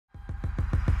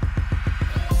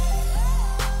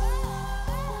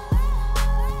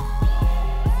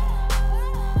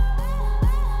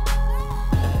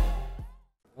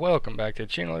Welcome back to the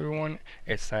channel, everyone.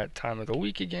 It's that time of the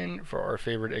week again for our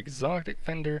favorite exotic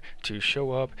vendor to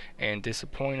show up and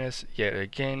disappoint us yet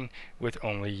again with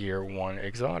only year 1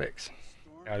 exotics.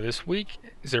 Now this week,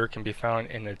 Zero can be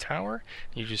found in the tower.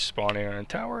 You just spawn in on the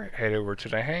tower, head over to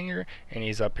the hangar, and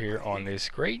he's up here on this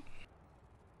crate.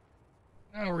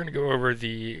 Now we're going to go over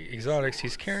the exotics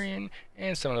he's carrying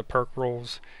and some of the perk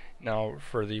rolls. Now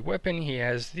for the weapon, he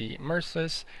has the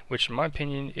Merciless, which in my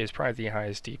opinion is probably the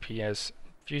highest DPS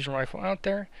fusion rifle out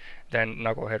there. Then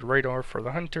Knucklehead Radar for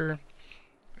the Hunter,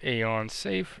 Aeon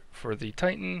Safe for the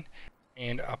Titan,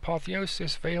 and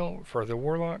Apotheosis Veil for the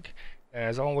Warlock. And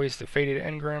as always, the Faded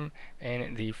Engram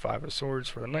and the Five of Swords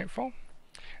for the Nightfall.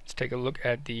 Let's take a look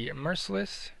at the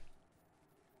Merciless.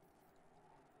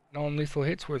 Non-lethal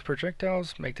hits with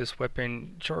projectiles make this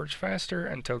weapon charge faster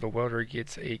until the welder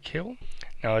gets a kill.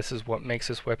 Now this is what makes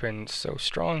this weapon so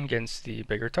strong against the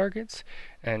bigger targets.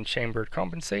 And Chambered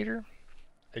Compensator,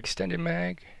 Extended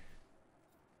Mag,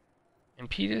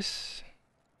 Impetus,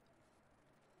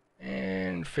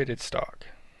 and Fitted Stock.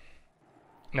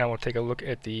 Now we'll take a look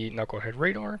at the Knucklehead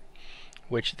Radar,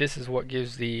 which this is what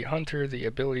gives the Hunter the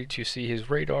ability to see his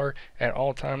radar at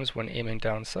all times when aiming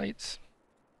down sights.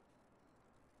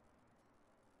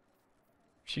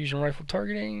 Fusion rifle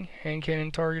targeting, hand cannon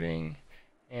targeting,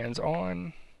 hands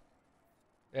on,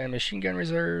 and machine gun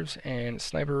reserves and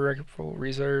sniper rifle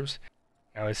reserves.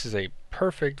 Now this is a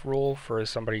perfect role for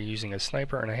somebody using a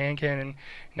sniper and a hand cannon.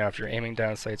 Now if you're aiming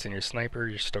down sights in your sniper,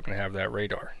 you're still going to have that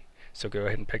radar. So go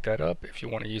ahead and pick that up if you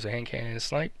want to use a hand cannon and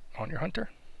snipe on your Hunter.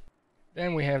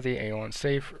 Then we have the Aeon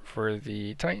Safe for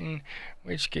the Titan,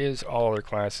 which gives all other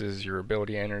classes your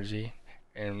ability energy.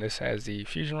 And this has the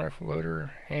fusion rifle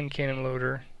loader, hand cannon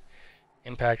loader,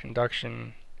 impact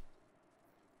induction,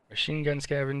 machine gun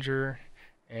scavenger,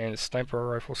 and sniper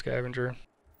rifle scavenger.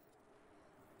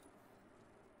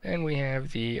 Then we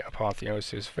have the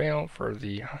Apotheosis Veil for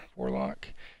the Warlock.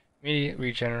 Immediate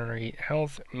regenerate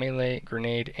health, melee,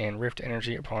 grenade, and rift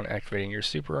energy upon activating your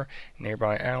super.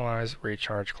 Nearby allies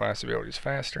recharge class abilities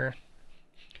faster.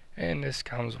 And this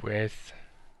comes with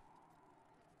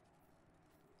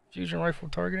fusion rifle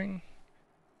targeting,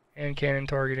 hand cannon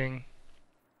targeting,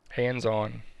 hands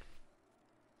on,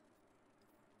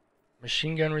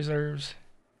 machine gun reserves,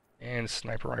 and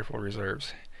sniper rifle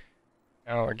reserves.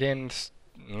 Now again, it's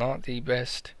not the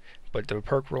best, but the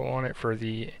perk roll on it for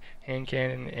the hand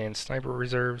cannon and sniper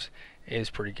reserves is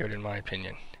pretty good in my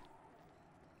opinion.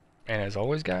 And as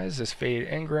always guys, this Faded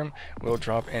Engram will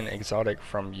drop an exotic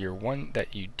from year 1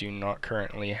 that you do not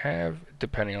currently have,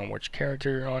 depending on which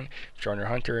character you're on. If you're on your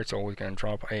Hunter, it's always going to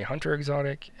drop a Hunter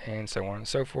exotic, and so on and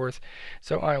so forth.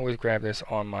 So I always grab this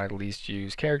on my least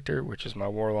used character, which is my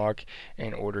Warlock,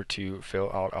 in order to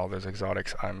fill out all those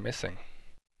exotics I'm missing.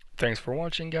 Thanks for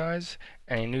watching guys.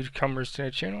 Any newcomers to the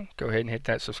channel, go ahead and hit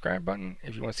that subscribe button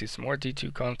if you want to see some more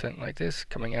D2 content like this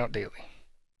coming out daily.